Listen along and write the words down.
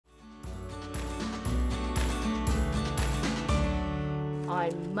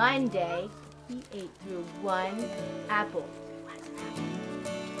On Monday, he ate through one apple.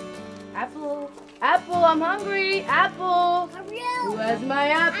 Apple, apple, I'm hungry. Apple. Who has my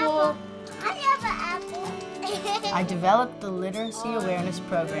apple? I have an apple. I developed the Literacy Awareness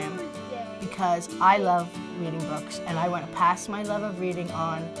Program because I love reading books and I want to pass my love of reading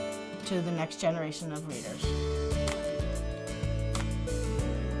on to the next generation of readers.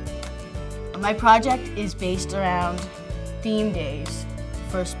 My project is based around theme days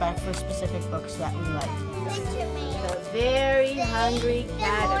for specific books that we like. The very hungry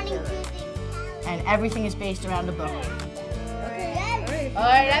caterpillar. And everything is based around a book. All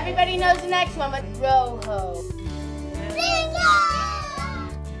right, everybody knows the next one, but Roho.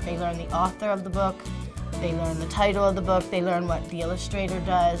 They learn the author of the book, they learn the title of the book, they learn what the illustrator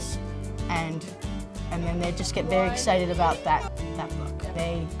does, and then they just get very excited about that book.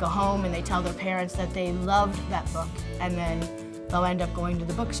 They go home and they tell their parents that they loved that book, and then they'll end up going to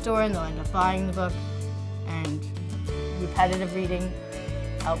the bookstore and they'll end up buying the book, and repetitive reading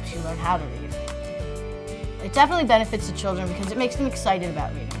helps you learn how to read. It definitely benefits the children because it makes them excited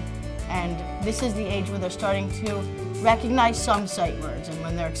about reading. And this is the age where they're starting to recognize some sight words, and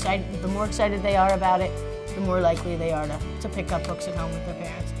when they're excited, the more excited they are about it, the more likely they are to pick up books at home with their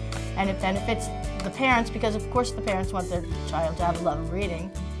parents. And it benefits the parents because, of course, the parents want their child to have a love of reading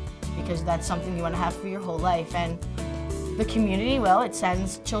because that's something you want to have for your whole life. And the community, well, it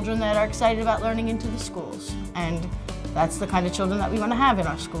sends children that are excited about learning into the schools. And that's the kind of children that we want to have in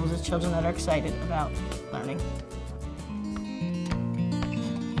our schools, is children that are excited about learning.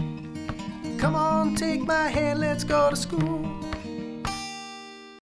 Come on, take my hand, let's go to school.